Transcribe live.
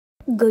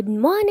Good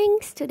morning,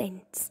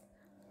 students.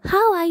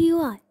 How are you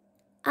all?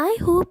 I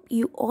hope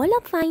you all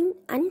are fine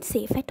and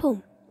safe at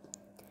home.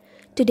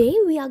 Today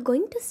we are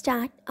going to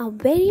start our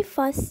very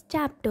first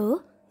chapter,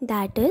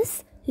 that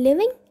is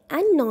living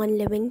and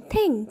non-living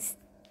things.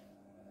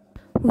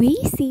 We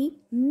see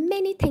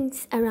many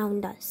things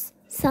around us.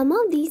 Some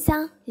of these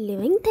are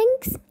living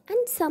things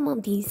and some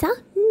of these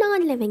are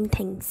non-living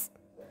things.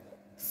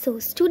 So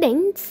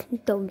students,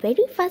 the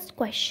very first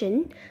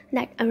question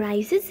that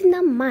arises in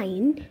our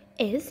mind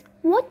is,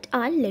 what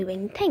are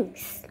living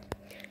things?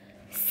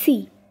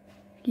 See,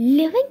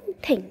 living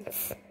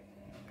things.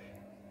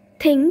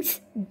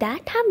 Things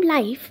that have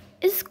life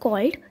is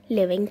called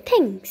living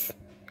things.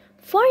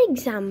 For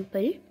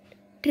example,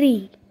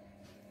 tree,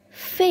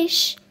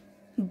 fish,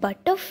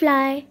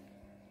 butterfly,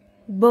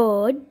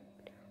 bird,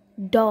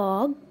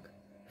 dog,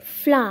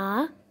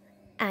 flower,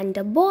 and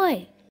a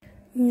boy.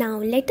 Now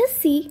let us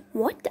see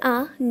what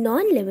are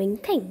non-living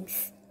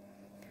things.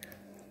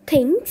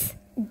 Things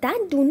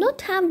that do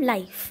not have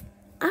life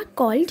are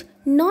called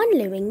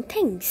non-living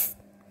things.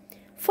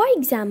 For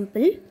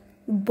example,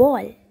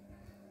 ball,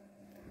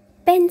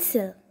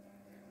 pencil,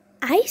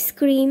 ice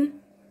cream,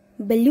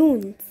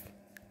 balloons,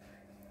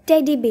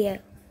 teddy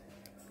bear,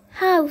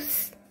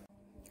 house.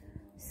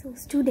 So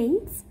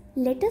students,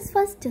 let us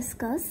first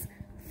discuss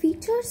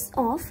features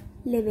of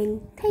living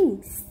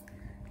things.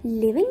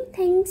 Living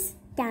things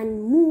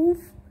can move,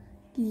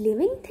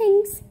 living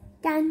things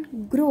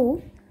can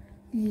grow,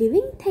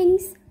 living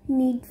things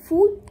need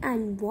food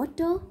and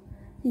water,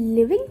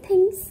 living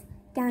things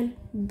can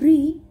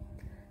breathe,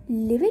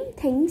 living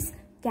things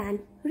can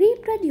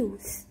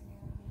reproduce.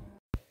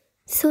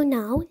 So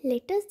now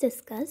let us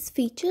discuss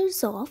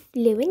features of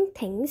living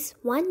things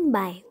one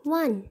by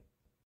one.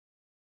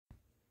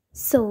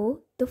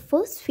 So the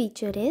first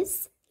feature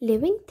is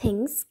living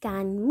things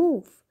can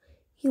move.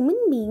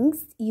 Human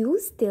beings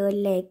use their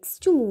legs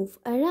to move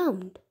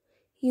around.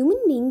 Human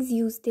beings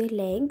use their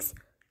legs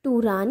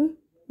to run,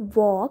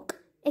 walk,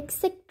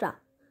 etc.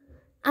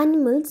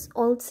 Animals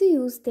also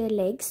use their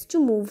legs to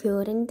move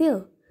here and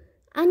there.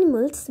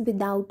 Animals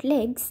without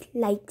legs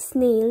like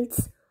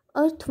snails,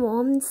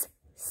 earthworms,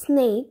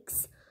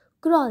 snakes,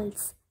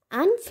 corals,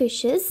 and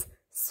fishes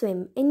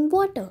swim in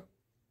water.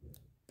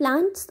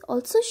 Plants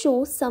also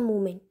show some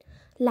movement,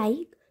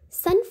 like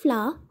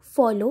sunflower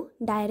follow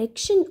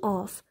direction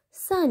of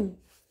sun.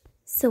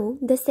 So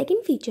the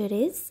second feature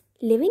is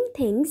living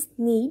things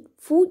need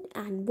food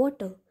and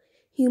water.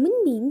 Human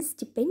beings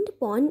depend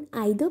upon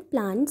either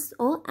plants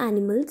or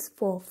animals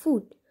for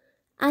food.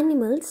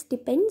 Animals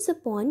depend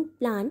upon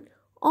plant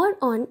or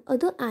on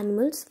other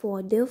animals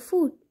for their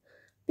food.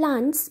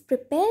 Plants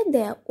prepare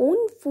their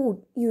own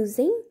food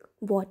using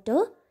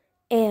water,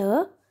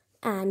 air,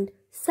 and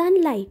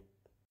sunlight.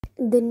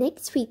 The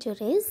next feature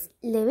is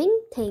living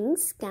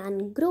things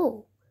can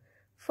grow.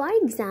 For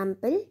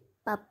example,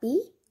 puppy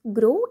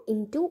grow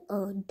into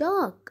a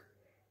dog.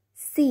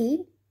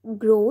 Seed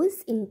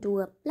grows into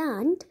a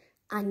plant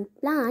and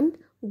plant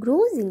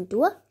grows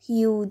into a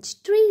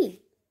huge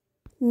tree.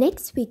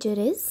 Next feature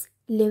is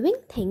living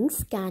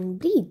things can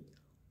breathe.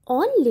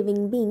 All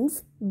living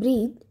beings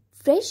breathe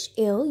fresh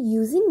air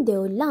using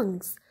their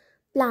lungs.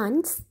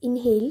 Plants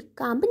inhale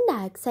carbon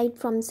dioxide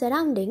from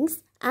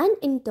surroundings and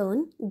in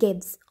turn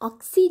gives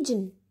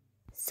oxygen.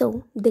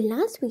 So the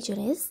last feature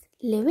is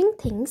living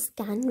things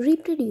can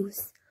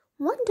reproduce.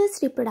 What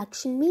does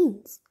reproduction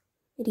mean?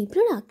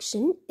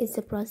 Reproduction is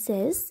a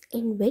process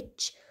in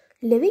which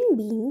living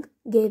being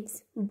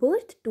gives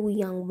birth to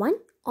young one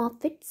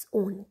of its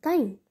own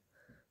kind.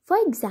 For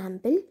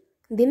example,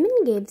 woman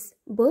gives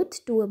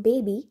birth to a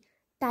baby,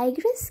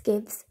 tigress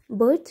gives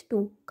birth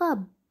to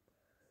cub.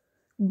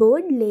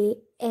 Bird lay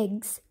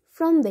eggs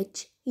from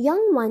which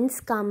young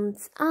ones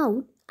comes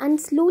out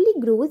and slowly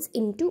grows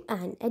into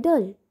an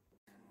adult.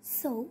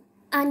 So,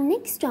 our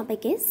next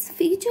topic is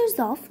features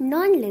of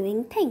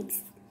non-living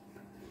things.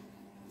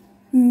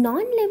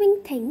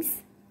 Non-living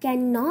things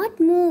cannot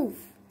move.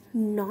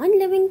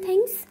 Non-living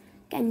things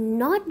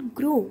cannot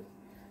grow.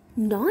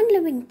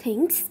 Non-living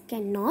things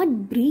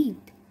cannot breathe.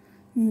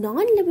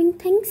 Non-living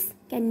things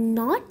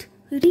cannot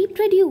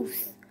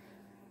reproduce.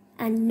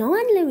 And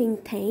non-living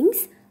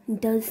things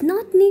does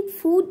not need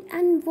food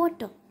and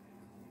water.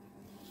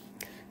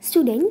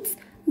 Students,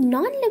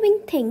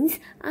 non-living things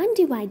are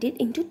divided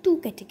into two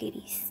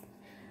categories: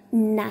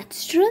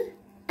 natural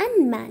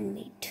and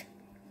man-made.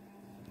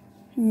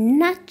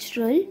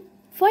 Natural,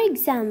 for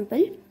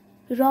example,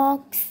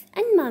 rocks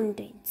and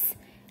mountains,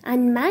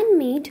 and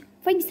man-made,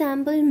 for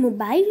example,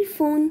 mobile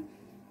phone,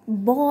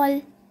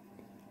 ball,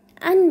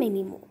 and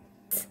many more.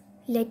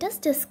 Let us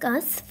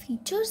discuss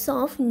features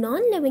of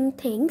non-living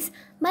things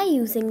by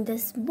using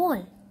this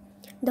ball.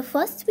 The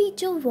first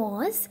feature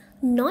was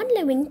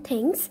non-living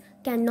things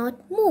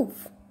cannot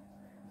move.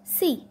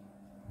 See,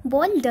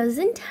 ball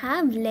doesn't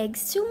have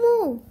legs to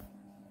move.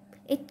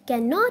 It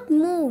cannot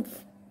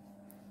move.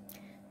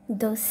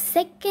 The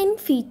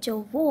second feature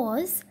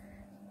was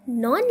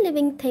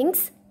non-living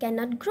things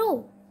cannot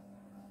grow.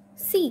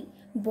 See,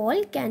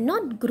 ball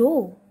cannot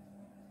grow.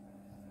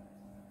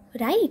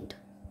 Right?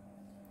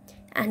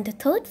 And the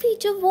third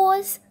feature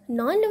was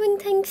non-living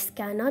things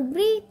cannot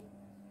breathe.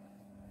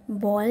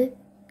 Ball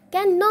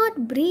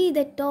cannot breathe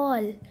at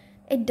all.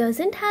 It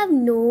doesn't have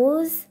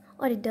nose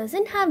or it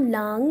doesn't have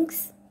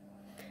lungs.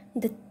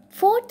 The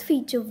fourth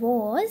feature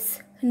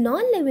was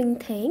non-living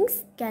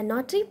things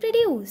cannot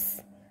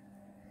reproduce.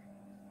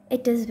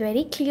 It is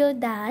very clear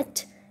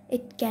that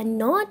it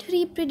cannot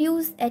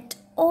reproduce at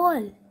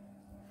all.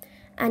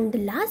 And the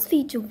last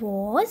feature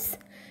was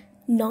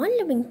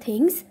non-living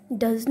things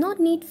does not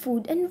need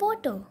food and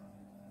water.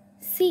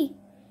 See,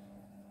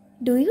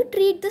 do you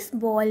treat this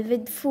ball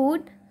with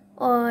food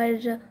or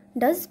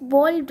does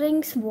ball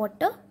drinks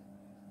water?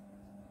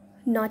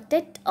 Not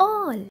at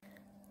all.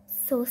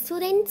 So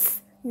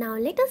students, now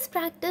let us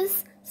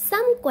practice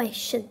some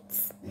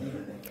questions.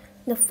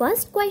 The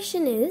first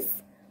question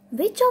is,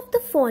 which of the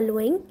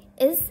following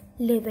is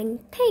living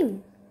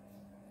thing?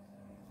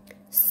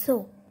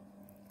 So,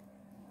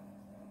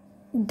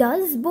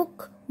 does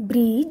book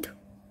breathe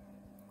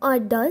or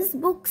does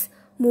books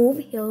move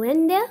here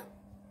and there?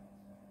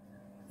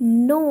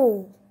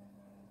 No,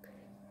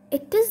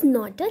 it is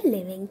not a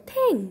living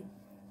thing.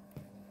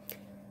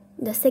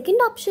 The second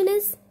option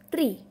is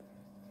tree.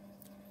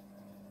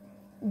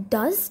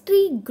 Does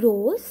tree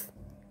grows?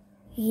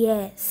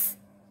 Yes.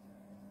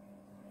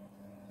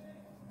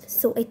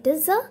 So it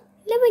is a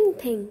living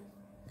thing.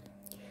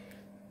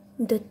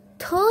 The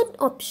third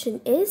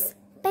option is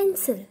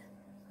pencil.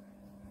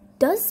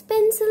 Does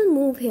pencil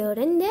move here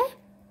and there?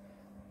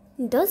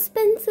 Does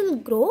pencil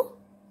grow?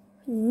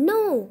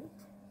 No,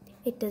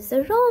 it is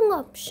a wrong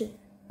option.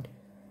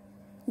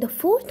 The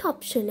fourth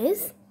option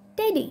is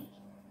teddy.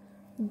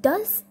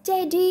 Does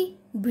teddy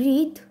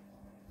breathe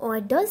or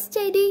does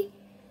teddy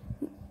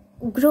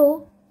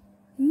grow?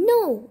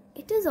 No,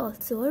 it is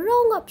also a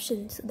wrong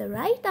option. So the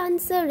right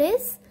answer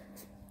is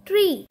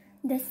tree.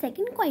 The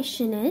second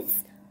question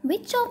is,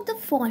 which of the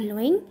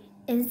following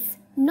is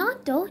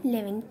not a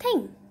living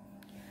thing?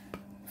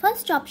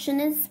 First option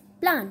is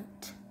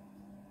plant.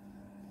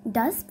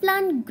 Does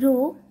plant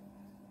grow?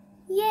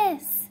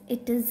 Yes,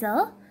 it is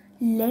a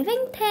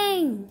living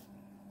thing.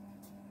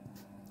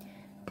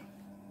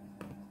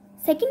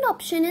 Second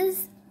option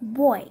is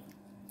boy.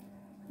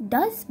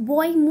 Does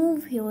boy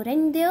move here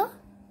and there?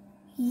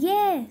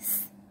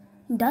 Yes.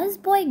 Does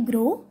boy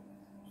grow?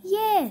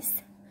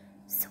 Yes.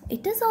 So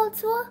it is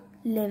also a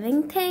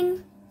living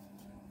thing.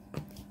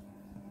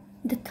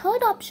 The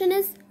third option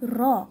is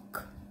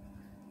rock.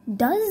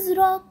 Does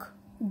rock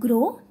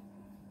grow?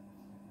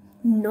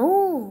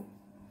 No.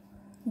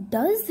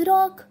 Does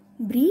rock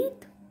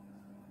breathe?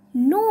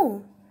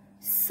 No.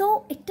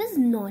 So it is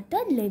not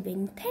a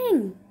living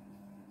thing.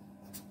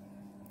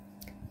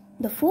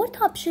 The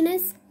fourth option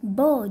is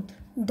bird.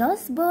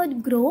 Does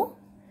bird grow?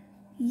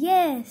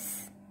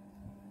 Yes.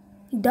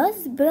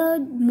 Does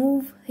bird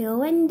move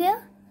here and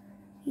there?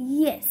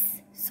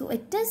 Yes. So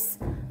it is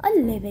a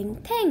living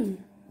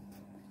thing.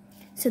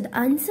 So the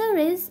answer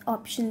is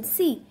option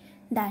C.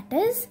 That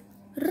is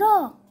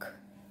rock.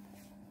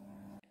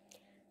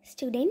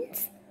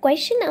 Students,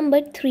 question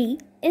number 3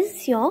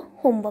 is your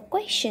homework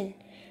question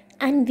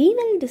and we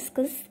will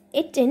discuss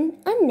it in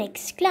our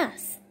next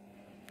class.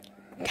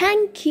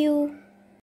 Thank you.